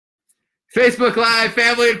Facebook Live,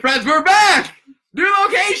 family and friends, we're back! New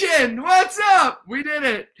location! What's up? We did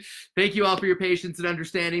it! Thank you all for your patience and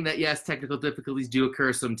understanding that, yes, technical difficulties do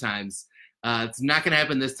occur sometimes. It's not going to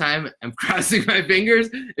happen this time. I'm crossing my fingers.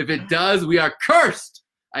 If it does, we are cursed.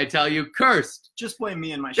 I tell you, cursed. Just blame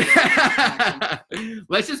me and my shit.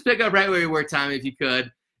 Let's just pick up right where we were, Tommy, if you could,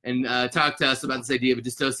 and talk to us about this idea of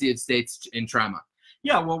dissociative states in trauma.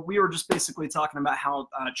 Yeah, well, we were just basically talking about how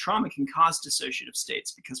trauma can cause dissociative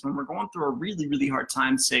states, because when we're going through a really, really hard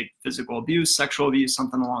time, say physical abuse, sexual abuse,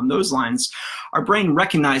 something along those lines, our brain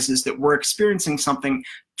recognizes that we're experiencing something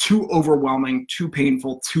too overwhelming, too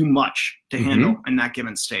painful, too much to handle in that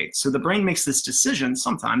given state. So the brain makes this decision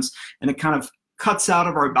sometimes, and it kind of cuts out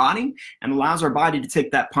of our body and allows our body to take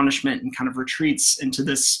that punishment and kind of retreats into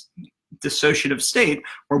this dissociative state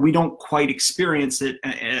where we don't quite experience it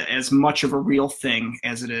as much of a real thing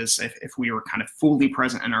as it is if we were kind of fully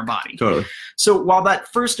present in our body. Totally. So while that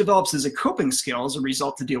first develops as a coping skill, as a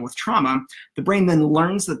result to deal with trauma, the brain then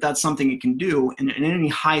learns that that's something it can do, and in any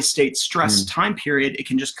high state stress time period, it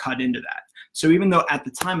can just cut into that. So even though at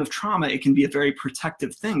the time of trauma, it can be a very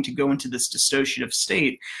protective thing to go into this dissociative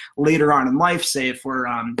state later on in life, say if we're,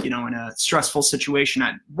 you know, in a stressful situation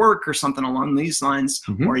at work or something along these lines,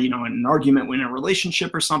 or, you know, in an argument in a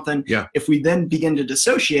relationship or something, if we then begin to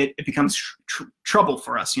dissociate, it becomes trouble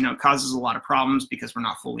for us. You know, it causes a lot of problems because we're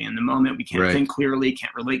not fully in the moment. We can't think clearly,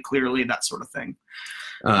 can't relate clearly, that sort of thing.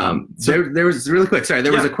 There was really quick. Sorry,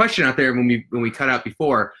 there was a question out there when we cut out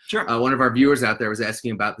before. One of our viewers out there was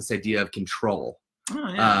asking about this idea of control.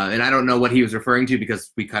 And I don't know what he was referring to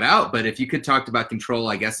because we cut out. But if you could talk about control,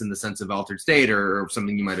 I guess in the sense of altered state or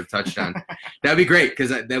something you might have touched on, that'd be great, because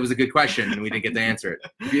that was a good question and we didn't get to answer it.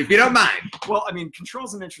 If you don't mind. Well, I mean, control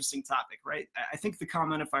is an interesting topic, right? I think the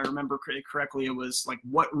comment, if I remember correctly, it was like,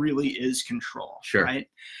 what really is control? Right?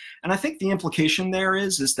 And I think the implication there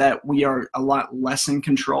is that we are a lot less in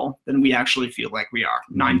control than we actually feel like we are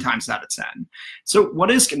 9 times out of 10. So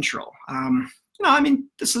what is control? You know, I mean,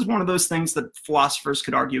 this is one of those things that philosophers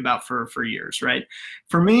could argue about for years, right?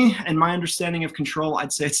 For me and my understanding of control,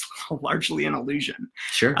 I'd say it's largely an illusion.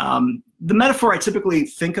 The metaphor I typically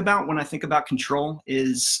think about when I think about control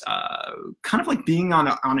is kind of like being on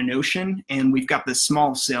an ocean, and we've got this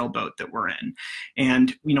small sailboat that we're in.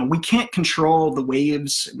 And, you know, we can't control the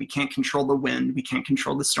waves, we can't control the wind, we can't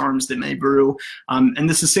control the storms that may brew. And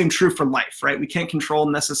this is the same true for life, right? We can't control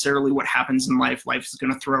necessarily what happens in life. Life is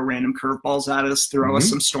going to throw random curveballs at us, throw us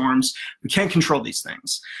some storms. We can't control these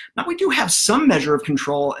things. Now, we do have some measure of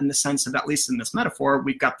control in the sense of, at least in this metaphor,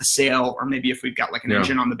 we've got the sail, or maybe if we've got like an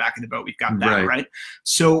engine on the back of the boat, we've got that, right?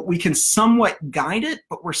 So we can somewhat guide it,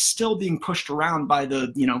 but we're still being pushed around by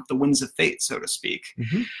the, you know, the winds of fate, so to speak.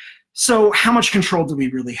 So how much control do we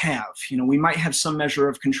really have? You know, we might have some measure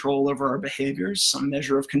of control over our behaviors, some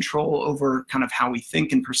measure of control over kind of how we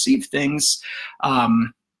think and perceive things.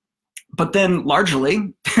 But then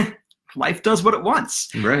largely, life does what it wants.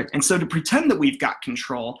 And so to pretend that we've got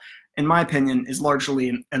control, in my opinion, is largely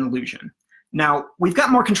an illusion. Now, we've got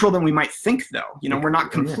more control than we might think, though. You know, we're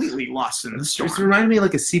not completely lost in the storm. Just reminded me of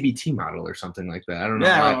like a CBT model or something like that. I don't know.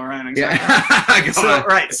 Yeah, all right,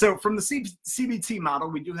 exactly. So from the CBT model,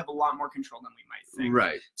 we do have a lot more control than we might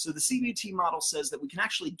think. So the CBT model says that we can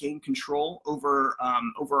actually gain control over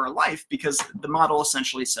our life, because the model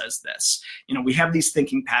essentially says this. You know, we have these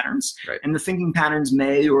thinking patterns, and the thinking patterns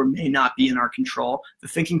may or may not be in our control. The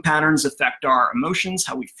thinking patterns affect our emotions,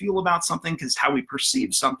 how we feel about something, because how we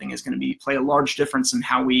perceive something is going to play a large difference in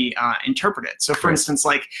how we interpret it. So for instance,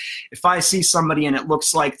 like if I see somebody and it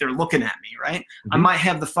looks like they're looking at me, right? I might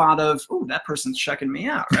have the thought of, oh, that person's checking me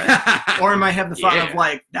out, right? Or I might have the thought of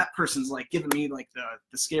like, that person's like giving me like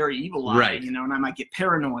the scary evil eye, you know, and I might get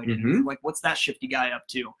paranoid and like, what's that shifty guy up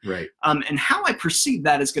to? And how I perceive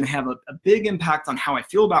that is going to have a big impact on how I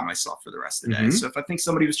feel about myself for the rest of the day. So if I think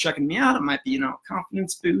somebody was checking me out, it might be, you know,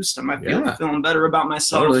 confidence boost. I might be feeling better about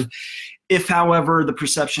myself. If, however, the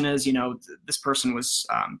perception is, you know, this person was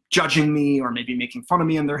judging me or maybe making fun of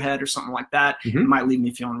me in their head or something like that, it might leave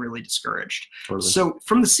me feeling really discouraged. So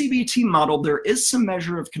from the CBT model, there is some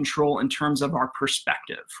measure of control in terms of our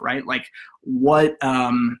perspective, right? Like what,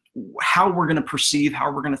 how we're going to perceive, how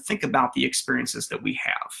we're going to think about the experiences that we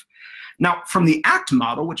have. Now, from the ACT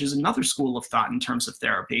model, which is another school of thought in terms of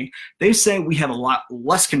therapy, they say we have a lot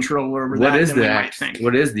less control over that than we might think.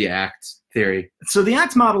 What is the ACT theory? So the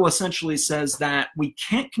ACT model essentially says that we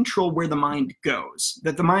can't control where the mind goes,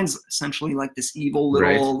 that the mind's essentially like this evil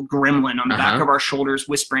little gremlin on the back of our shoulders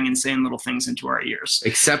whispering and saying little things into our ears.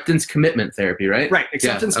 Acceptance commitment therapy, right? Right,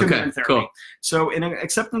 acceptance commitment therapy. Cool. So in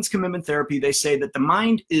acceptance commitment therapy, they say that the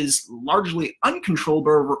mind is largely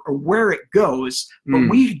uncontrollable over where it goes, but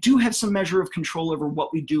we do have some measure of control over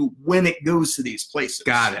what we do when it goes to these places.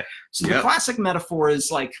 Got it. So the classic metaphor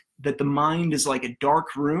is like that the mind is like a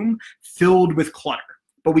dark room filled with clutter,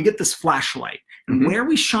 but we get this flashlight. And where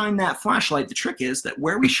we shine that flashlight, the trick is that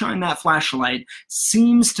where we shine that flashlight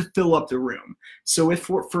seems to fill up the room. So if,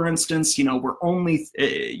 for instance, we're only,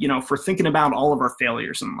 if we're thinking about all of our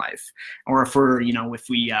failures in life, or if we're, if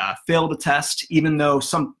we failed a test, even though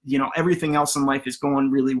everything else in life is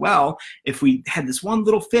going really well, if we had this one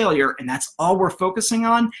little failure and that's all we're focusing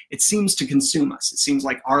on, it seems to consume us. It seems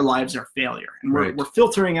like our lives are failure, and we're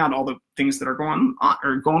filtering out all the things that are going on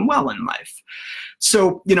or going well in life.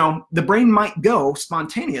 So, the brain might go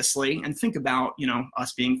spontaneously and think about,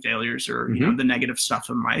 us being failures or, the negative stuff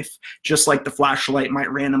in life, just like the flashlight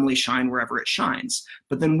might randomly shine wherever it shines.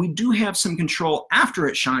 But then we do have some control after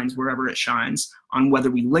it shines wherever it shines on whether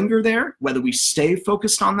we linger there, whether we stay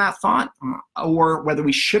focused on that thought, or whether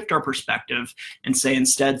we shift our perspective and say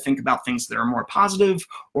instead think about things that are more positive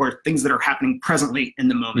or things that are happening presently in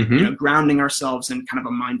the moment, grounding ourselves in kind of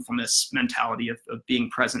a mindfulness mentality of being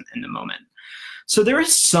present in the moment. So there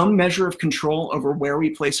is some measure of control over where we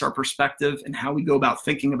place our perspective and how we go about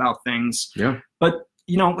thinking about things. Yeah. But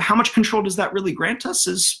how much control does that really grant us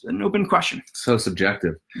is an open question. So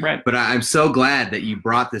subjective. Right. But I'm so glad that you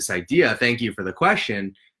brought this idea. Thank you for the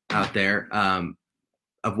question out there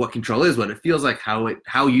of what control is, what it feels like,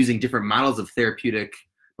 how using different models of therapeutic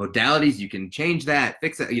modalities, you can change that,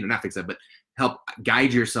 fix that, not fix that, but help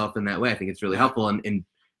guide yourself in that way. I think it's really helpful in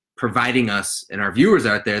providing us and our viewers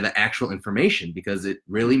out there the actual information, because it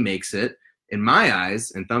really makes it, in my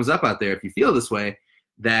eyes, and thumbs up out there if you feel this way,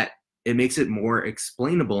 that it makes it more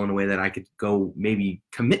explainable in a way that I could go maybe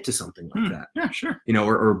commit to something like that. Yeah, sure.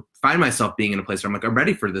 Or find myself being in a place where I'm like, I'm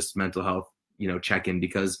ready for this mental health, check-in,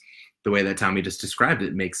 because the way that Tommy just described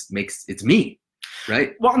it makes it's me.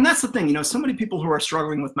 Right. Well, and that's the thing, so many people who are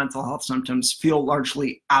struggling with mental health symptoms feel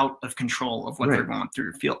largely out of control of what they're going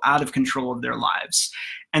through, feel out of control of their lives.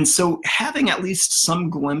 And so having at least some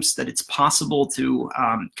glimpse that it's possible to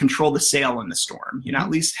control the sail in the storm, at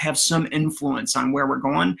least have some influence on where we're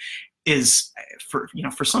going is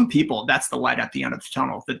for some people, that's the light at the end of the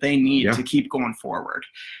tunnel that they need to keep going forward.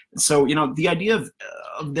 So, the idea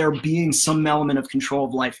of there being some element of control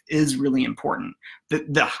of life is really important.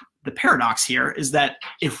 The paradox here is that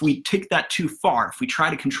if we take that too far, if we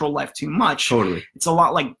try to control life too much, it's a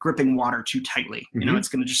lot like gripping water too tightly. It's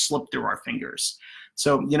going to just slip through our fingers.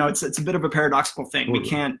 So, it's a bit of a paradoxical thing. We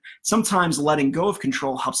can't, sometimes letting go of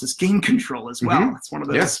control helps us gain control as well. It's one of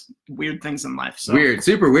those weird things in life. So. Weird,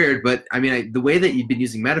 super weird. But I mean, the way that you've been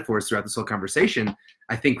using metaphors throughout this whole conversation,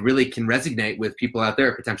 I think really can resonate with people out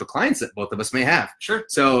there, potential clients that both of us may have. Sure.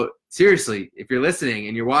 So seriously, if you're listening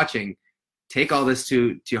and you're watching, take all this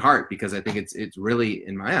to heart, because I think it's really,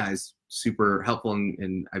 in my eyes, super helpful,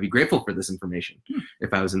 and I'd be grateful for this information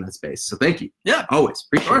if I was in that space. So thank you. Yeah, always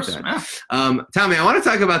appreciate that. Yeah. Tommy, I want to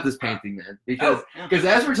talk about this painting, man, because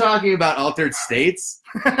as we're talking about altered states,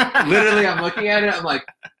 literally I'm looking at it, I'm like,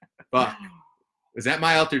 fuck, is that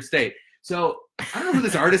my altered state? So I don't know who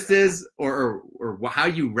this artist is or how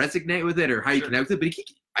you resonate with it or how you connect with it,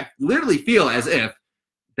 but I literally feel as if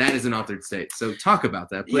that is an altered state. So talk about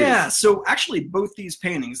that, please. Yeah, so actually both these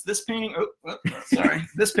paintings, this painting,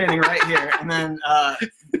 this painting right here, and then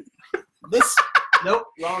this, nope,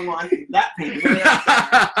 wrong one, that painting.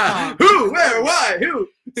 Who, where, why, who?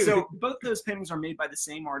 So both those paintings are made by the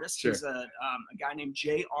same artist. Sure. He's a guy named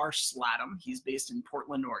J.R. Slattum. He's based in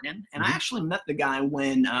Portland, Oregon. And I actually met the guy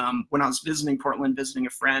when I was visiting Portland, visiting a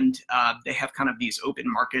friend. They have kind of these open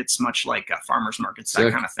markets, much like farmers markets,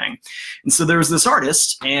 that kind of thing. And so there was this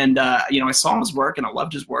artist, and I saw his work, and I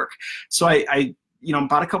loved his work. So I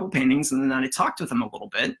bought a couple paintings, and then I talked with him a little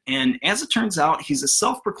bit. And as it turns out, he's a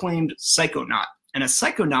self-proclaimed psychonaut. And a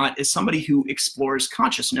psychonaut is somebody who explores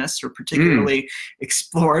consciousness, or particularly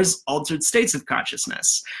explores altered states of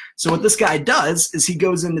consciousness. So what this guy does is he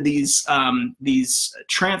goes into these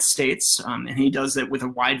trance states, and he does it with a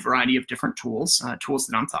wide variety of different tools, tools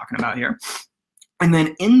that I'm talking about here. And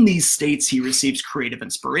then in these states, he receives creative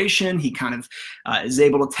inspiration. He kind of is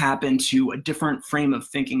able to tap into a different frame of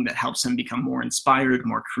thinking that helps him become more inspired,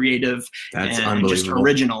 more creative, and just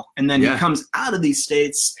original. And then he comes out of these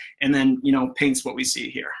states and then, you know, paints what we see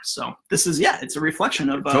here. So this is, it's a reflection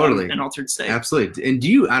of an altered state. Absolutely. And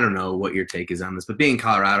I don't know what your take is on this, but being in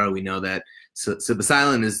Colorado, we know that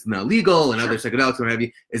psilocybin is now legal and other psychedelics, what have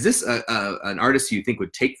you. Is this an artist you think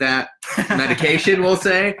would take that medication, we'll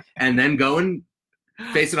say, and then go and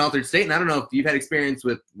face an altered state? And I don't know if you've had experience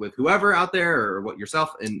with whoever out there or what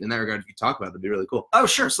yourself in that regard. If you talk about it, that'd be really cool. Oh,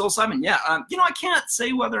 sure. Psilocybin. Yeah. You know, I can't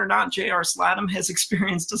say whether or not J.R. Sladham has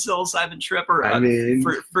experienced a psilocybin trip, or I mean,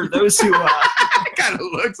 for those who it kind of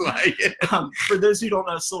looks like it. For those who don't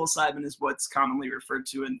know, psilocybin is what's commonly referred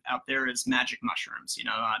to out there as magic mushrooms. You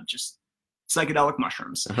know, just psychedelic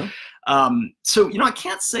mushrooms. So, you know, I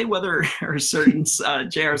can't say whether or certain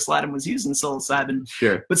J.R. Sladham was using psilocybin,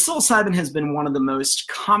 but psilocybin has been one of the most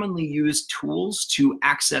commonly used tools to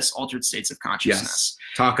access altered states of consciousness.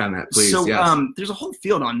 Yes. Talk on that, please. So there's a whole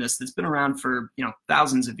field on this that's been around for, you know,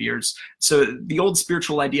 thousands of years. So the old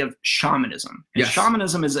spiritual idea of shamanism. And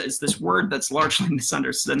shamanism is this word that's largely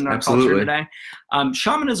misunderstood in our culture today.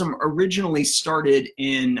 Shamanism originally started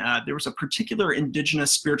in, there was a particular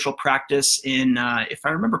indigenous spiritual practice in, if I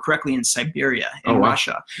remember correctly, in Siberia, in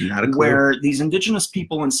Russia, where these indigenous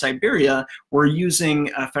people in Siberia were using,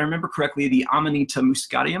 if I remember correctly, the Amanita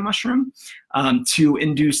muscaria mushroom to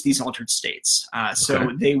induce these altered states.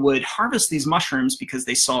 So they would harvest these mushrooms because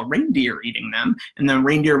they saw reindeer eating them, and then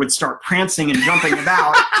reindeer would start prancing and jumping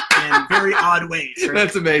about in very odd ways. Right?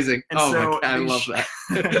 That's amazing. And so my God, I love that.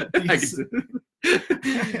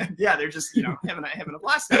 Yeah, they're just, you know, having a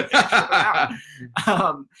blast out.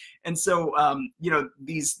 And so, you know,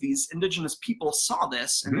 these indigenous people saw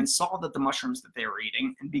this and then saw that the mushrooms that they were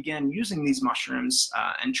eating, and began using these mushrooms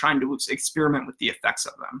and trying to experiment with the effects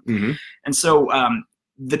of them. And so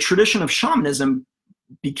the tradition of shamanism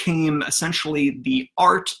became essentially the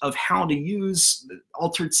art of how to use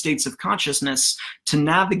altered states of consciousness to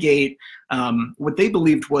navigate what they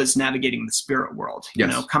believed was navigating the spirit world, you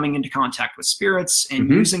know, coming into contact with spirits and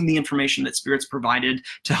using the information that spirits provided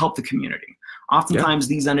to help the community. Oftentimes,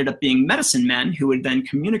 these ended up being medicine men who would then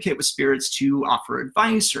communicate with spirits to offer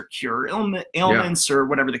advice or cure ailments or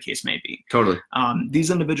whatever the case may be.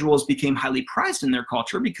 These individuals became highly prized in their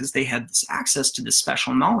culture because they had this access to this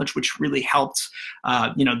special knowledge, which really helped,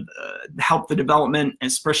 you know, help the development,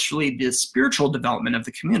 especially the spiritual development of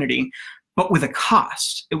the community, but with a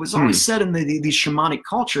cost. It was always said in these shamanic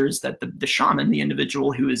cultures that the shaman, the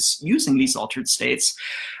individual who is using these altered states,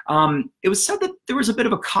 it was said that there was a bit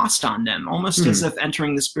of a cost on them, almost as if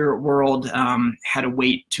entering the spirit world had a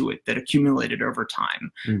weight to it that accumulated over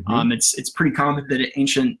time. It's pretty common that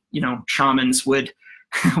ancient, you know, shamans would,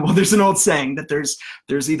 well, there's an old saying that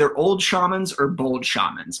there's either old shamans or bold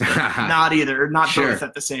shamans, but not both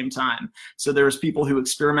at the same time. So there's people who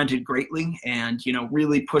experimented greatly and, you know,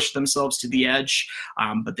 really pushed themselves to the edge,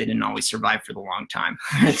 but they didn't always survive for the long time.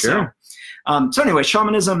 So anyway,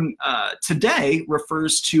 shamanism today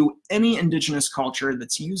refers to any indigenous culture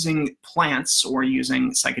that's using plants or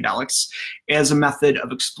using psychedelics as a method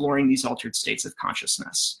of exploring these altered states of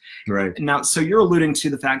consciousness. Now, so you're alluding to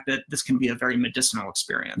the fact that this can be a very medicinal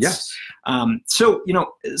experience. So, you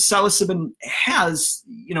know, psilocybin has,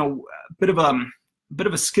 you know, a bit of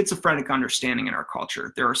a schizophrenic understanding in our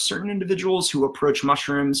culture. There are certain individuals who approach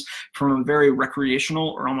mushrooms from a very recreational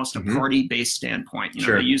or almost a party-based standpoint. You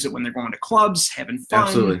know, they use it when they're going to clubs, having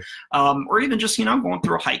fun, or even just, you know, going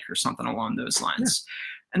through a hike or something along those lines.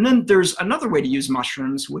 And then there's another way to use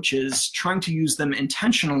mushrooms, which is trying to use them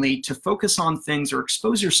intentionally to focus on things or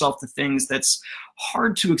expose yourself to things that's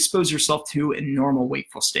hard to expose yourself to in normal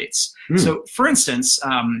wakeful states. So, for instance,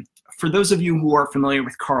 for those of you who are familiar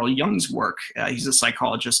with Carl Jung's work, he's a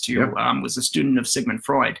psychologist who was a student of Sigmund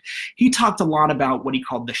Freud. He talked a lot about what he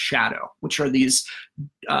called the shadow, which are these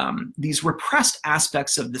repressed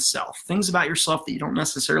aspects of the self, things about yourself that you don't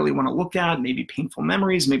necessarily want to look at, maybe painful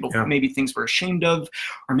memories, maybe things we're ashamed of,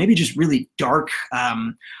 or maybe just really dark,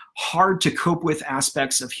 hard to cope with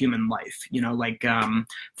aspects of human life. You know, like,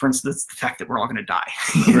 for instance, the fact that we're all going to die.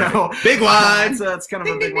 You know? Big one! That's kind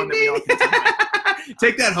of a big one that we all can talk about.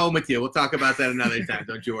 Take that home with you. We'll talk about that another time.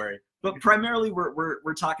 Don't you worry. But primarily,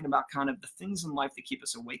 we're talking about kind of the things in life that keep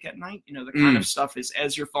us awake at night. You know, the kind of stuff is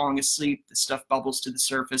as you're falling asleep, the stuff bubbles to the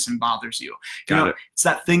surface and bothers you. Got it. It's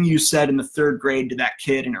that thing you said in the 3rd grade to that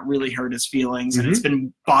kid, and it really hurt his feelings, and it's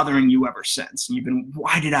been bothering you ever since. And you've been,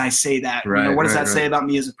 why did I say that? Right, you know, what does that say about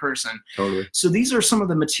me as a person? Totally. So these are some of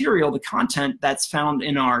the material, the content that's found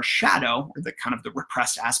in our shadow, or the kind of the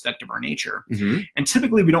repressed aspect of our nature. And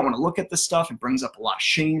typically, we don't want to look at this stuff. It brings up a lot of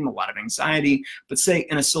shame, a lot of anxiety. But say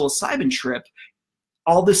in a psilocybin trip,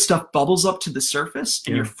 all this stuff bubbles up to the surface,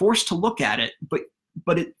 and you're forced to look at it,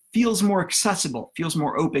 but it feels more accessible, feels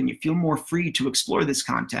more open. You feel more free to explore this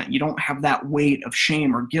content. You don't have that weight of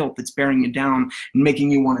shame or guilt that's bearing you down and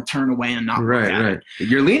making you want to turn away and not look at it.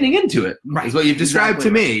 You're leaning into it. Right. Is what you've described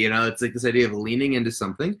to me. You know, it's like this idea of leaning into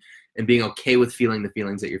something and being okay with feeling the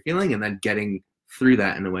feelings that you're feeling, and then getting through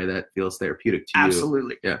that in a way that feels therapeutic to you.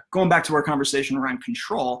 Absolutely. Yeah. Going back to our conversation around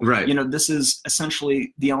control, you know, this is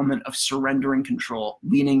essentially the element of surrendering control,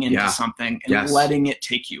 leaning into something and letting it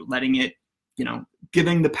take you, letting it, you know,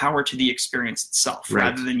 giving the power to the experience itself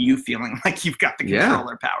rather than you feeling like you've got the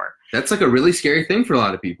controller power. That's like a really scary thing for a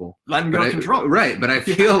lot of people. Letting go of control. Right. But I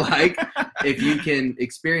feel like if you can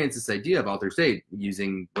experience this idea of altered state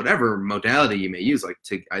using whatever modality you may use, like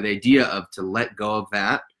the idea of to let go of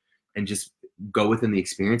that and just go within the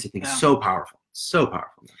experience, I think is so powerful. So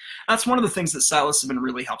powerful. That's one of the things that psilocybin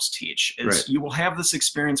really helps teach is you will have this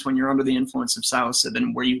experience when you're under the influence of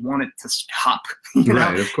psilocybin where you want it to stop. You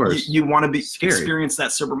know? Of course. You want to experience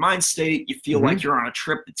that sober mind state. You feel like you're on a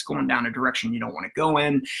trip that's going down a direction you don't want to go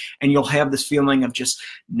in. And you'll have this feeling of just,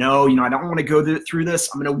 no, you know, I don't want to go through this.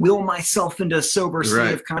 I'm going to will myself into a sober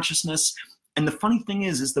state of consciousness. And the funny thing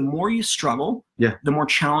is the more you struggle, the more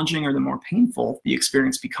challenging or the more painful the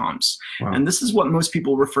experience becomes. Wow. And this is what most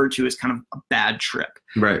people refer to as kind of a bad trip.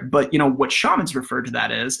 Right. But, you know, what shamans refer to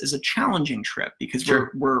that as a challenging trip, because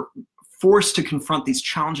we're forced to confront these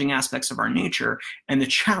challenging aspects of our nature. And the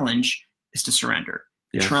challenge is to surrender.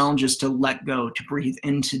 The challenge is to let go, to breathe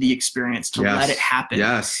into the experience, to let it happen.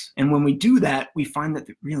 Yes. And when we do that, we find that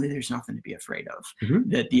really there's nothing to be afraid of.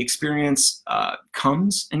 That the experience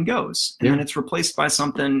comes and goes. And then it's replaced by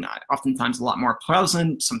something oftentimes a lot more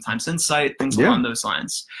pleasant, sometimes insight, things along those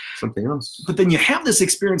lines. Something else. But then you have this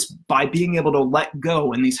experience by being able to let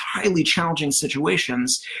go in these highly challenging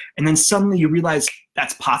situations. And then suddenly you realize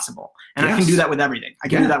that's possible. And I can do that with everything. I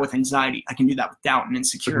can do that with anxiety. I can do that with doubt and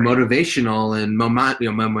insecurity. Like motivational and momentum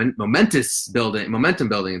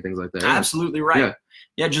building and things like that. Absolutely right.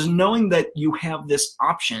 Yeah, just knowing that you have this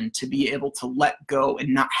option to be able to let go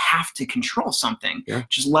and not have to control something,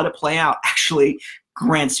 just let it play out, actually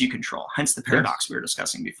grants you control. Hence the paradox we were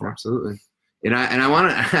discussing before. Absolutely. And I want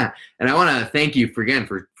to thank you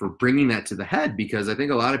for bringing that to the head, because I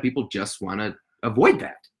think a lot of people just want to avoid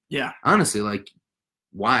that. Yeah. Honestly, like,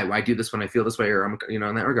 why do this when I feel this way, or I'm, you know,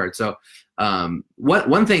 in that regard. So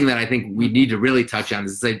one thing that I think we need to really touch on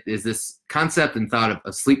is this concept and thought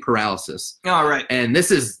of sleep paralysis. All right. And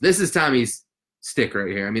this is Tommy's stick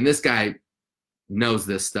right here. I mean, this guy knows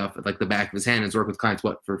this stuff at like the back of his hand. Has worked with clients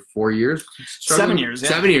for 4 years? 7 years.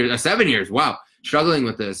 7 years. 7 years. Wow. Struggling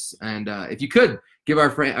with this. And if you could give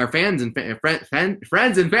our fans and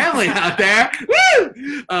friends and family out there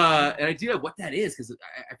an idea of what that is, because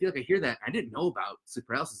I feel like I hear that. I didn't know about sleep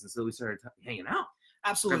paralysis until we started hanging out.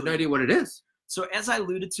 Absolutely. I have no idea what it is. So as I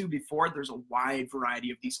alluded to before, there's a wide variety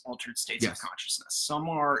of these altered states of consciousness. Some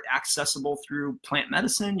are accessible through plant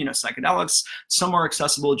medicine, you know, psychedelics. Some are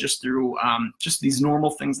accessible just through just these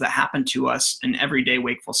normal things that happen to us in everyday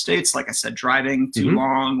wakeful states. Like I said, driving too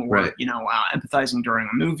long, or you know, empathizing during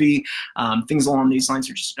a movie. Things along these lines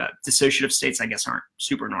are just dissociative states. I guess aren't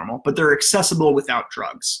super normal, but they're accessible without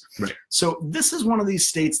drugs. Right. So this is one of these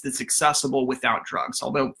states that's accessible without drugs.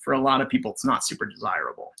 Although for a lot of people, it's not super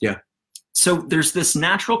desirable. Yeah. So there's this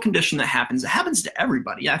natural condition that happens. It happens to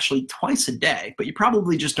everybody, actually twice a day, but you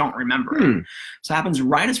probably just don't remember it. So it happens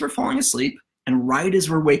right as we're falling asleep and right as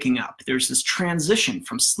we're waking up. There's this transition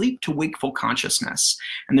from sleep to wakeful consciousness.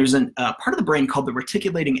 And there's a part of the brain called the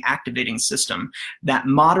reticulating activating system that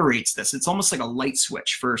moderates this. It's almost like a light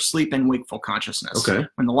switch for sleep and wakeful consciousness. Okay.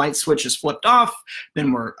 When the light switch is flipped off,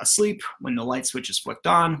 then we're asleep. When the light switch is flipped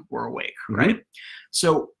on, we're awake, right?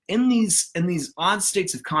 So in these odd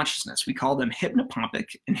states of consciousness, we call them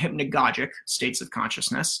hypnopompic and hypnagogic states of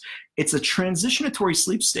consciousness. It's a transitionatory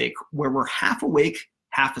sleep state where we're half awake,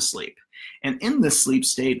 half asleep. And in this sleep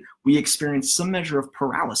state, we experience some measure of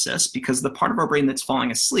paralysis because the part of our brain that's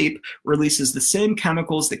falling asleep releases the same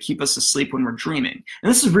chemicals that keep us asleep when we're dreaming. And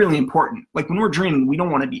this is really important. Like when we're dreaming, we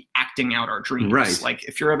don't want to be acting out our dreams. Right. Like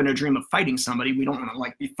if you're having a dream of fighting somebody, we don't want to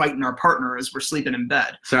like be fighting our partner as we're sleeping in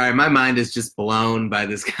bed. Sorry, my mind is just blown by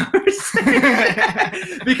this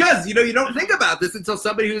conversation. Because, you know, you don't think about this until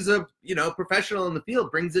somebody who's a, you know, professional in the field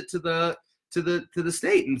brings it to the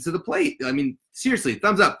state and to the plate. I mean, seriously,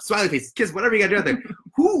 thumbs up, smiley face, kiss, whatever you got to do out there.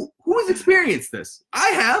 Who has experienced this? I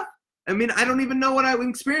have. I mean, I don't even know what I'm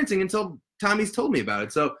experiencing until Tommy's told me about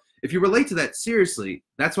it. So if you relate to that, seriously,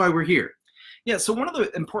 that's why we're here. Yeah, so one of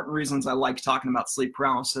the important reasons I like talking about sleep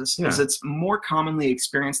paralysis is it's more commonly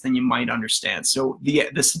experienced than you might understand. So the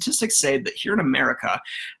statistics say that here in America,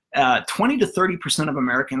 20 to 30% of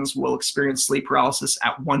Americans will experience sleep paralysis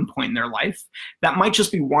at one point in their life. That might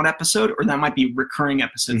just be one episode, or that might be recurring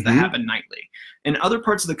episodes that happen nightly. In other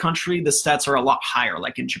parts of the country, the stats are a lot higher.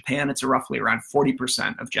 Like in Japan, it's roughly around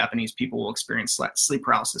 40% of Japanese people will experience sleep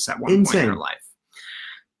paralysis at one point in their life.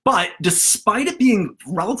 But despite it being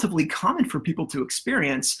relatively common for people to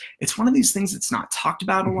experience, it's one of these things that's not talked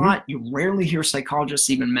about a lot. You rarely hear psychologists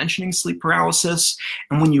even mentioning sleep paralysis.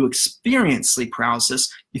 And when you experience sleep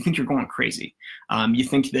paralysis, you think you're going crazy. You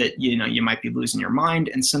think that, you know, you might be losing your mind.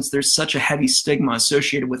 And since there's such a heavy stigma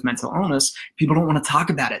associated with mental illness, people don't want to talk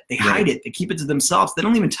about it. They hide it. They keep it to themselves. They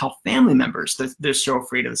don't even tell family members that they're so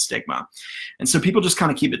afraid of the stigma. And so people just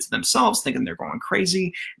kind of keep it to themselves, thinking they're going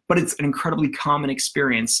crazy. But it's an incredibly common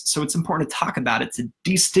experience. So it's important to talk about it, to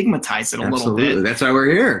destigmatize it a little bit. That's why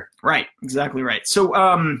we're here. Right, exactly right. So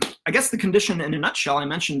I guess the condition in a nutshell, I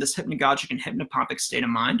mentioned this hypnagogic and hypnopompic state of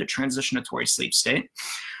mind, a transitionatory sleep state.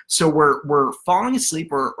 So we're falling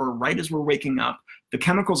asleep or right as we're waking up. The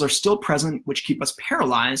chemicals are still present, which keep us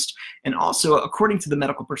paralyzed. And also, according to the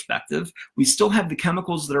medical perspective, we still have the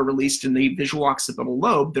chemicals that are released in the visual occipital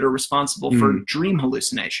lobe that are responsible for dream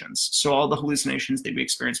hallucinations. So all the hallucinations that we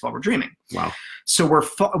experience while we're dreaming. Wow. So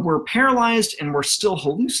we're paralyzed and we're still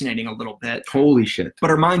hallucinating a little bit. Holy shit. But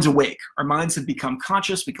our mind's awake. Our minds have become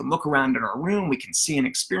conscious. We can look around in our room. We can see and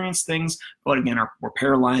experience things. But again, we're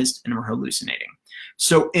paralyzed and we're hallucinating.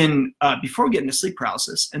 So before we get into sleep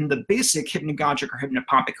paralysis, in the basic hypnagogic or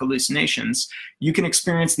hypnopompic hallucinations, you can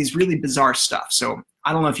experience these really bizarre stuff. So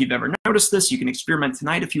I don't know if you've ever noticed this. You can experiment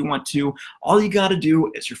tonight if you want to. All you got to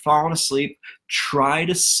do is you're falling asleep, try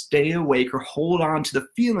to stay awake or hold on to the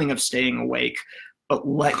feeling of staying awake, but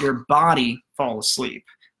let your body fall asleep.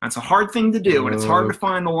 That's a hard thing to do, and it's hard to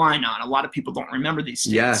find the line on. A lot of people don't remember these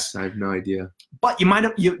states. Yes, I have no idea. But you might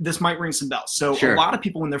have, this might ring some bells. So a lot of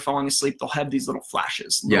people, when they're falling asleep, they'll have these little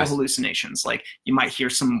flashes, little hallucinations. Like you might hear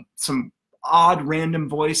some odd random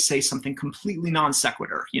voice say something completely non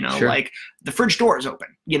sequitur, you know, like the fridge door is open,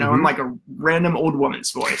 you know, and like a random old woman's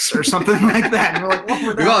voice or something like that. And you're like,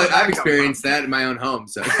 what the hell did I've experienced that in my own home,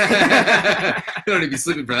 so you don't need to be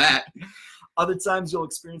sleeping for that. Other times you'll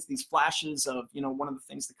experience these flashes of, you know, one of the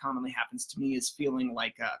things that commonly happens to me is feeling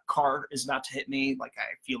like a car is about to hit me, like I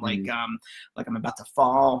feel like I'm about to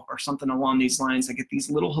fall or something along these lines. I get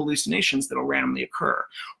these little hallucinations that'll randomly occur.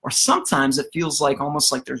 Or sometimes it feels like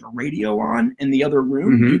almost like there's a radio on in the other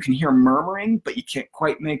room. You can hear murmuring, but you can't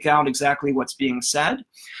quite make out exactly what's being said.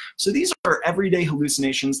 So these are everyday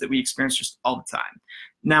hallucinations that we experience just all the time.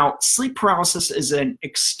 Now, sleep paralysis is an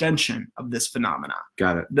extension of this phenomena.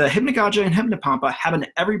 Got it. The hypnagogia and hypnopompa happen to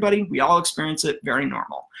everybody. We all experience it. Very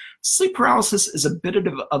normal. Sleep paralysis is a bit of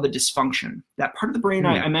a dysfunction. That part of the brain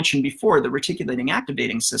I mentioned before, the reticulating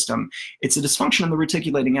activating system, it's a dysfunction in the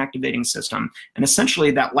reticulating activating system. And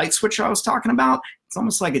essentially that light switch I was talking about, it's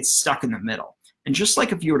almost like it's stuck in the middle. And just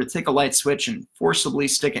like if you were to take a light switch and forcibly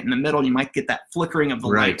stick it in the middle, you might get that flickering of the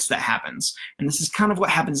lights that happens. And this is kind of what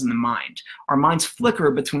happens in the mind. Our minds flicker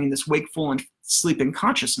between this wakeful and sleeping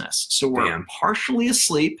consciousness. So we're partially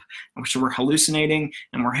asleep, so we're hallucinating,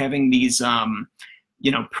 and we're having these,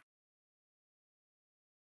 you know,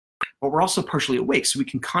 but we're also partially awake, so we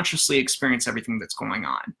can consciously experience everything that's going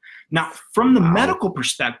on. Now, from the medical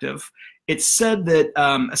perspective, it's said that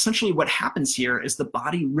essentially what happens here is the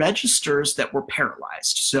body registers that we're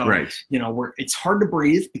paralyzed. So, you know, it's hard to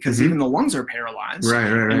breathe because even the lungs are paralyzed.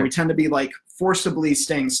 And we tend to be like forcibly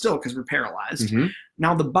staying still because we're paralyzed.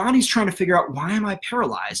 Now the body's trying to figure out, why am I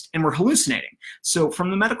paralyzed? And we're hallucinating. So from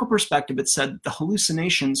the medical perspective, it said the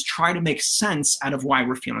hallucinations try to make sense out of why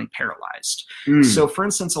we're feeling paralyzed. So for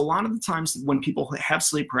instance, a lot of the times when people have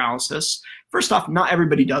sleep paralysis, First off, not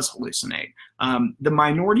everybody does hallucinate. The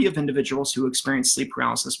minority of individuals who experience sleep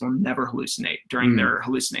paralysis will never hallucinate during their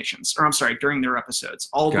hallucinations, or I'm sorry, during their episodes.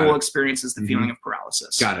 All they'll experience is the feeling of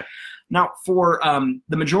paralysis. Got it. Now, for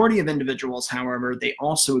the majority of individuals, however, they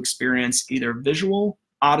also experience either visual,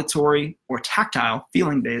 auditory, or tactile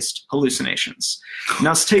feeling-based hallucinations.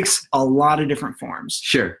 Now, this takes a lot of different forms.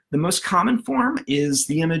 Sure. The most common form is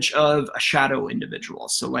the image of a shadow individual.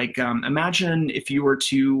 So like imagine if you were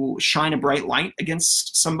to shine a bright light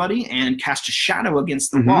against somebody and cast a shadow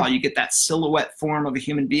against the wall, you get that silhouette form of a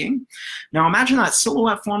human being. Now imagine that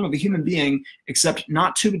silhouette form of a human being, except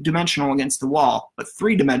not two-dimensional against the wall, but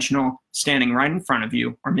three-dimensional, standing right in front of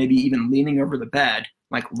you, or maybe even leaning over the bed,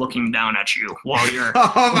 like looking down at you while you're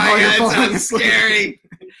oh my god, that sounds scary.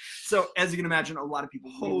 So as you can imagine, a lot of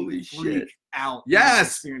people freak out. Yes,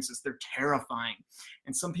 experiences, they're terrifying,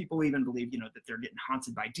 and some people even believe, that they're getting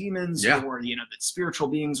haunted by demons, or that spiritual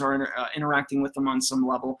beings are interacting with them on some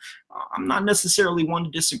level. I'm not necessarily one to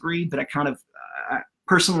disagree, but I kind of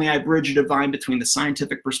personally, I bridge a divide between the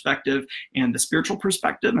scientific perspective and the spiritual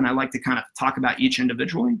perspective, and I like to kind of talk about each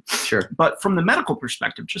individually. Sure. But from the medical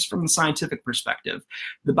perspective, just from the scientific perspective,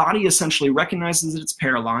 the body essentially recognizes that it's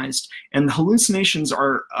paralyzed, and the hallucinations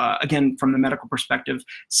are, again, from the medical perspective,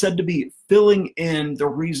 said to be filling in the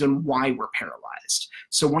reason why we're paralyzed.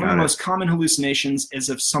 So one of the most common hallucinations is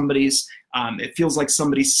if somebody's it feels like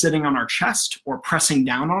somebody's sitting on our chest or pressing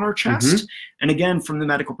down on our chest. And again, from the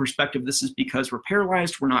medical perspective, this is because we're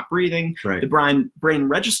paralyzed, we're not breathing. The brain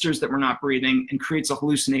registers that we're not breathing and creates a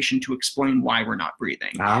hallucination to explain why we're not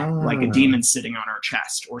breathing. Like a demon sitting on our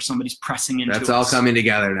chest, or somebody's pressing into us. That's all coming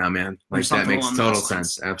together now, man. Like, that makes total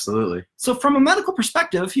sense. Absolutely. So from a medical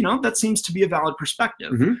perspective, that seems to be a valid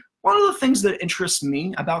perspective. One of the things that interests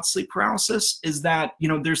me about sleep paralysis is that,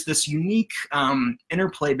 there's this unique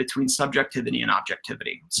interplay between subjectivity and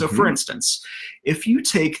objectivity. So for instance, if you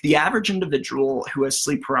take the average individual who has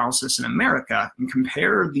sleep paralysis in America and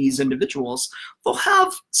compare these individuals, they'll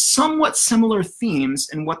have somewhat similar themes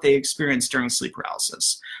in what they experience during sleep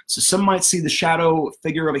paralysis. So some might see the shadow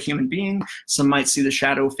figure of a human being, some might see the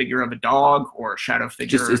shadow figure of a dog, or a shadow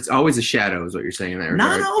figure. It's always a shadow is what you're saying there.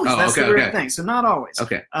 Not always. That's the weird thing. So not always.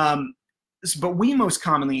 Okay. But we most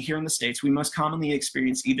commonly, here in the States, we most commonly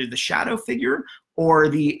experience either the shadow figure or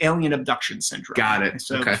the alien abduction syndrome. Got it.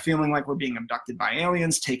 So feeling like we're being abducted by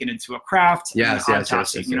aliens, taken into a craft,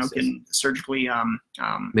 autopsy, can surgically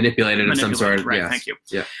manipulated of some sort. Right, thank you.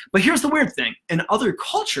 Yeah. But here's the weird thing. In other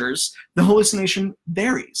cultures, the hallucination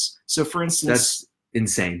varies. So for instance... That's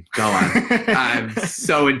insane. Go on. I'm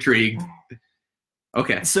so intrigued.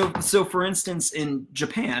 Okay. So for instance, in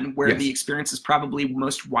Japan, where the experience is probably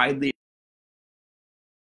most widely,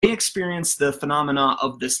 they experience the phenomena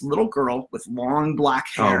of this little girl with long black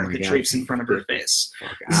hair that drapes in front of her face.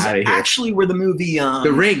 This is actually where the movie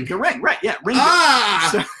The Ring. The Ring, right? Yeah,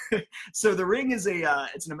 Ringu. So The Ring is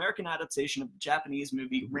it's an American adaptation of the Japanese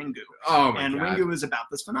movie Ringu. Oh my God. And Ringu is about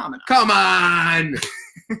this phenomenon. Come on.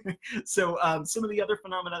 So some of the other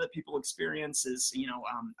phenomena that people experience is,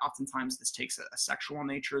 oftentimes this takes a sexual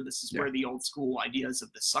nature. This is where the old school ideas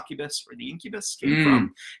of the succubus or the incubus came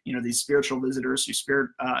from. These spiritual visitors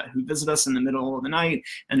who visit us in the middle of the night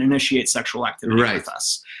and initiate sexual activity with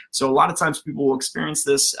us. So a lot of times people will experience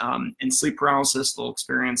this in sleep paralysis. They'll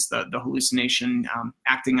experience the hallucination,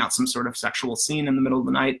 acting out some sort of sexual scene in the middle of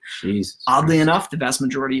the night. Oddly enough, the vast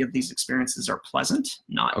majority of these experiences are pleasant,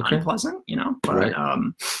 not unpleasant, but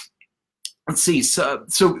let's see. So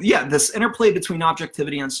yeah, this interplay between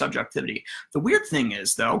objectivity and subjectivity. The weird thing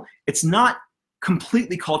is, though, it's not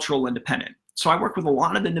completely cultural independent. So I work with a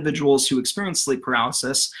lot of individuals who experience sleep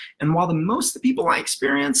paralysis, and while most of the people I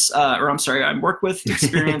experience, I work with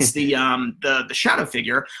experience the shadow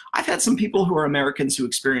figure, I've had some people who are Americans who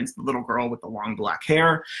experience the little girl with the long black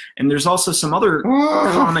hair, and there's also some other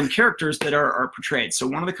common characters that are portrayed. So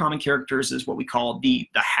one of the common characters is what we call the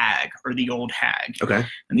hag, or the old hag. Okay.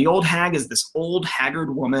 And the old hag is this old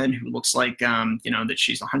haggard woman who looks like that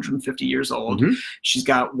she's 150 years old. She's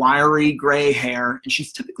got wiry gray hair, and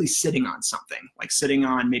she's typically sitting on something. Like sitting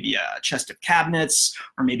on maybe a chest of cabinets,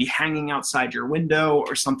 or maybe hanging outside your window,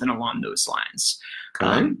 or something along those lines.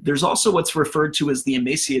 There's also what's referred to as the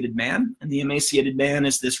emaciated man, and the emaciated man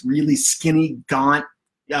is this really skinny, gaunt,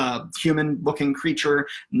 human-looking creature,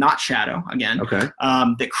 not shadow, again,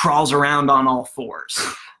 that crawls around on all fours.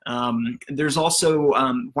 There's also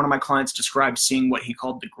one of my clients described seeing what he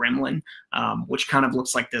called the gremlin, which kind of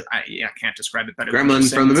looks like I can't describe it better. Gremlin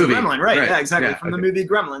from the movie. Gremlin, right? Yeah, exactly. From the movie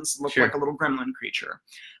Gremlins, looked like a little gremlin creature.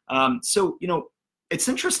 So it's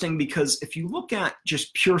interesting because if you look at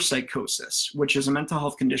just pure psychosis, which is a mental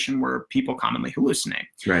health condition where people commonly hallucinate,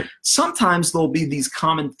 right? Sometimes there'll be these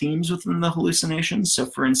common themes within the hallucinations. So,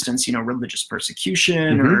 for instance, religious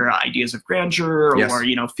persecution or ideas of grandeur,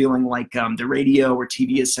 or feeling like the radio or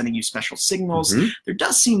TV is sending you special signals. There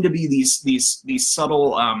does seem to be these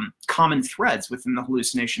subtle common threads within the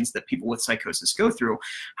hallucinations that people with psychosis go through.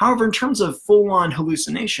 However, in terms of full-on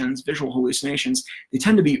hallucinations, visual hallucinations, they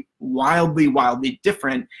tend to be wildly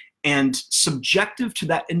different and subjective to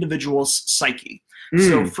that individual's psyche.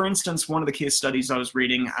 So, for instance, one of the case studies I was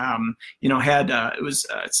reading,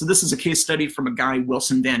 so this is a case study from a guy,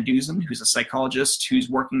 Wilson Van Dusen, who's a psychologist who's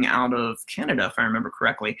working out of Canada, if I remember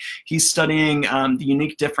correctly. He's studying the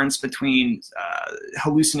unique difference between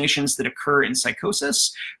hallucinations that occur in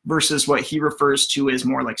psychosis versus what he refers to as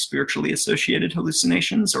more like spiritually associated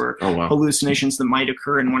hallucinations, or hallucinations that might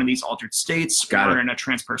occur in one of these altered states or in a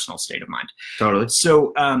transpersonal state of mind. Totally.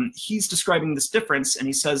 So he's describing this difference, and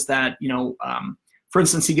he says that, for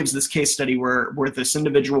instance, he gives this case study where this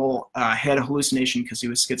individual had a hallucination because he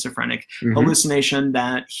was schizophrenic, hallucination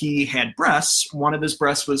that he had breasts. One of his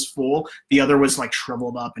breasts was full, the other was like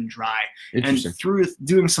shriveled up and dry. And through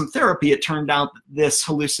doing some therapy, it turned out that this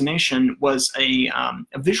hallucination was a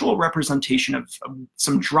visual representation of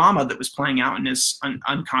some drama that was playing out in his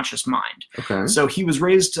unconscious mind. Okay. So he was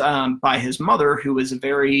raised by his mother, who was a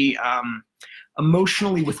very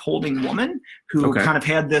emotionally withholding woman who kind of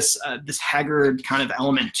had this haggard kind of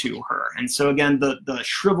element to her. And so again, the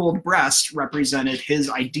shriveled breast represented his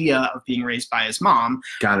idea of being raised by his mom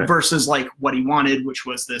versus like what he wanted, which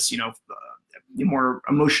was this, more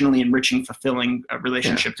emotionally enriching, fulfilling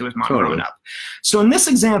relationship to his mom growing up. So in this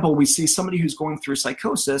example, we see somebody who's going through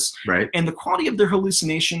psychosis, and the quality of their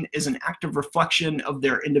hallucination is an active reflection of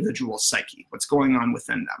their individual psyche, what's going on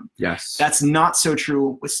within them. Yes. That's not so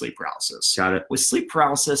true with sleep paralysis. Got it. With sleep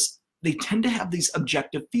paralysis, they tend to have these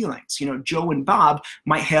objective feelings. Joe and Bob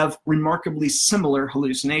might have remarkably similar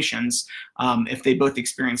hallucinations if they both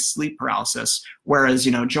experience sleep paralysis, whereas,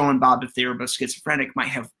 Joe and Bob, if they were both schizophrenic, might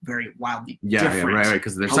have very wildly different right,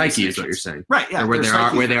 because their psyche is what you're saying. Right, yeah. Or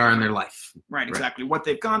where they are in their life. Right, exactly. What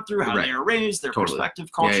they've gone through, how they are raised, their perspective,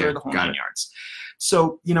 culture, the whole nine yards.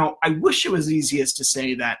 So, I wish it was easy as to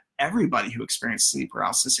say that everybody who experienced sleep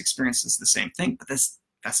paralysis experiences the same thing, but that's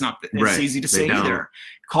not as easy to say either.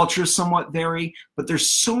 Cultures somewhat vary, but there's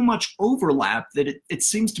so much overlap that it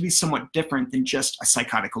seems to be somewhat different than just a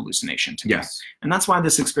psychotic hallucination to me. And that's why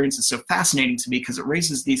this experience is so fascinating to me, because it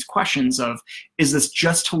raises these questions of, is this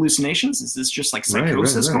just hallucinations? Is this just like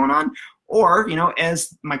psychosis going on? Or,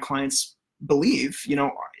 as my clients believe,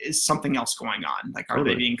 is something else going on? Like, are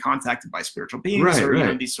they being contacted by spiritual beings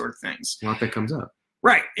or these sort of things? A lot that comes up.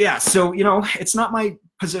 Right. Yeah. So, it's not my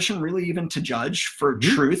position really even to judge for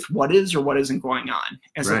truth what is or what isn't going on.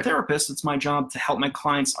 As a therapist, it's my job to help my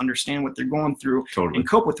clients understand what they're going through and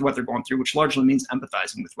cope with what they're going through, which largely means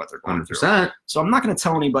empathizing with what they're going 100%. through. So I'm not going to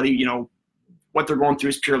tell anybody, what they're going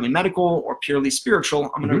through is purely medical or purely spiritual.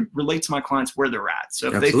 I'm going to relate to my clients where they're at. So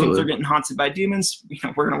if they think they're getting haunted by demons,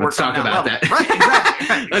 we're going to work on that level. Right,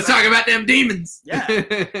 exactly. Let's talk about them demons. Yeah.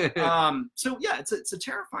 So yeah, it's a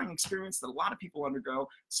terrifying experience that a lot of people undergo.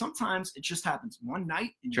 Sometimes it just happens one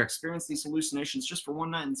night and you experience these hallucinations just for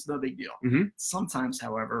one night and it's no big deal. Sometimes,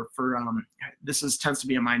 however, tends to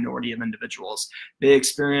be a minority of individuals. They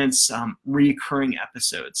experience recurring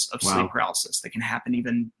episodes of sleep paralysis that can happen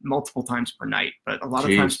even multiple times per night. But a lot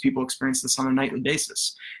of times people experience this on a nightly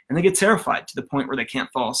basis, and they get terrified to the point where they can't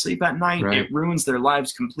fall asleep at night. It ruins their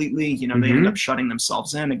lives completely. They end up shutting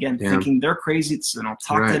themselves in again, thinking they're crazy, so they don't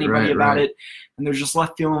talk to anybody about it, and they're just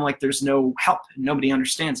left feeling like there's no help and nobody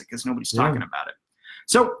understands it because nobody's talking about it.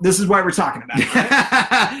 So this is why we're talking about it.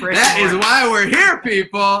 Right? That is why we're here,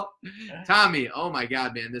 people. Tommy, oh my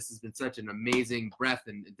God, man, this has been such an amazing breadth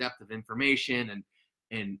and depth of information, and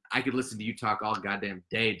I could listen to you talk all goddamn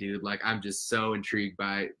day, dude. Like, I'm just so intrigued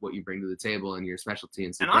by what you bring to the table and your specialty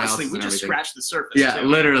and honestly, we just scratched the surface. Yeah,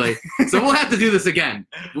 literally. So we'll have to do this again.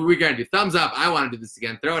 We're gonna do thumbs up. I want to do this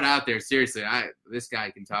again. Throw it out there. Seriously, this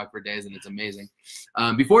guy can talk for days, and it's amazing.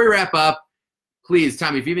 Before we wrap up, please,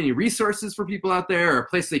 Tommy, if you have any resources for people out there or a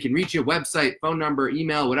place they can reach you, website, phone number,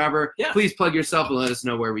 email, whatever, please plug yourself and let us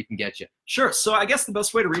know where we can get you. Sure. So I guess the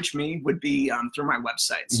best way to reach me would be through my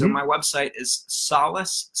website. So my website is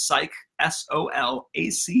solacepsych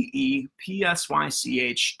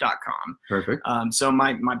SOLACEPSYCH.com. Perfect. So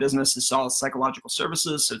my business is Solace Psychological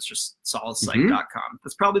Services, so it's just solacepsych.com.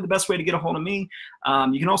 That's probably the best way to get a hold of me.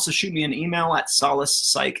 You can also shoot me an email at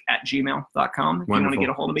solacepsych@gmail.com if you want to get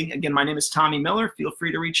a hold of me. Again, my name is Tommy Miller. Feel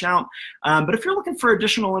free to reach out. But if you're looking for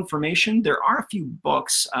additional information, there are a few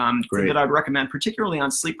books that I'd recommend, particularly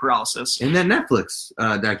on sleep paralysis. And that Netflix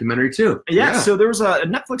documentary too. Yeah, so there was a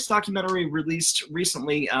Netflix documentary released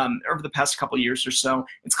recently over the past couple years or so.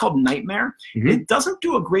 It's called Nightmare. It doesn't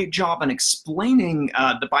do a great job on explaining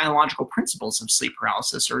the biological principles of sleep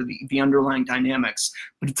paralysis or the underlying dynamics,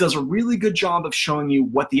 but it does a really good job of showing you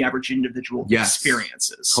what the average individual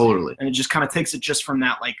experiences. Totally. And it just kind of takes it just from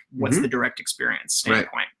that, like, what's the direct experience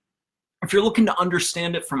standpoint. If you're looking to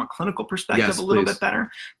understand it from a clinical perspective a little bit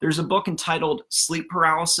better, there's a book entitled Sleep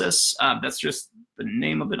Paralysis. That's just the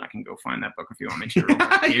name of it. I can go find that book if you want me to.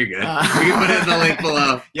 You're good. We can put it in the link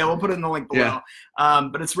below. Yeah, we'll put it in the link below.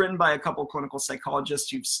 But it's written by a couple clinical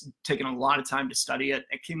psychologists who've taken a lot of time to study it.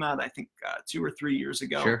 It came out, I think, 2 or 3 years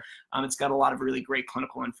ago. It's got a lot of really great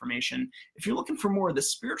clinical information. If you're looking for more of the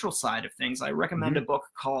spiritual side of things, I recommend a book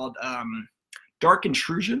called Dark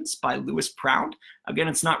Intrusions by Lewis Proud. Again,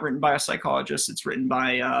 it's not written by a psychologist. It's written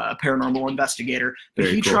by a paranormal investigator. But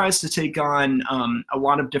he tries to take on a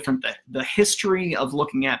lot of different, the history of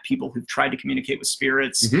looking at people who've tried to communicate with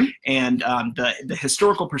spirits and the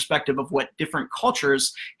historical perspective of what different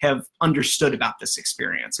cultures have understood about this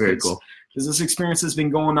experience. Very cool. Because this experience has been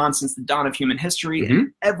going on since the dawn of human history,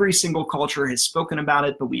 and every single culture has spoken about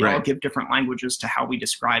it, but we all give different languages to how we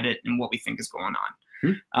describe it and what we think is going on.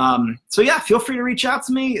 So yeah, feel free to reach out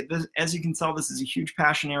to me. As you can tell, this is a huge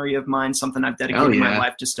passion area of mine, something I've dedicated my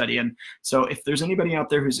life to studying. So if there's anybody out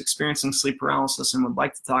there who's experiencing sleep paralysis and would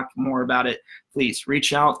like to talk more about it, please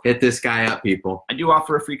reach out. Hit this guy up, people. I do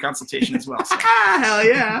offer a free consultation as well. So. Hell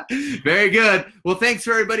yeah. Very good. Well, thanks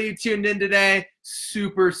for everybody who tuned in today.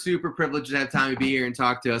 Super, super privileged to have Tommy be here and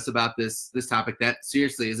talk to us about this topic that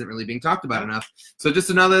seriously isn't really being talked about enough. So just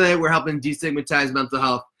another day we're helping destigmatize mental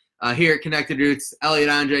health. Here at Connected Roots, Elliot,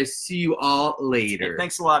 Andre, see you all later. Hey,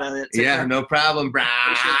 thanks a lot, Elliot. Take care. No problem, bro. All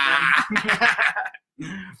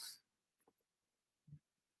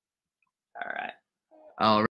right. All right.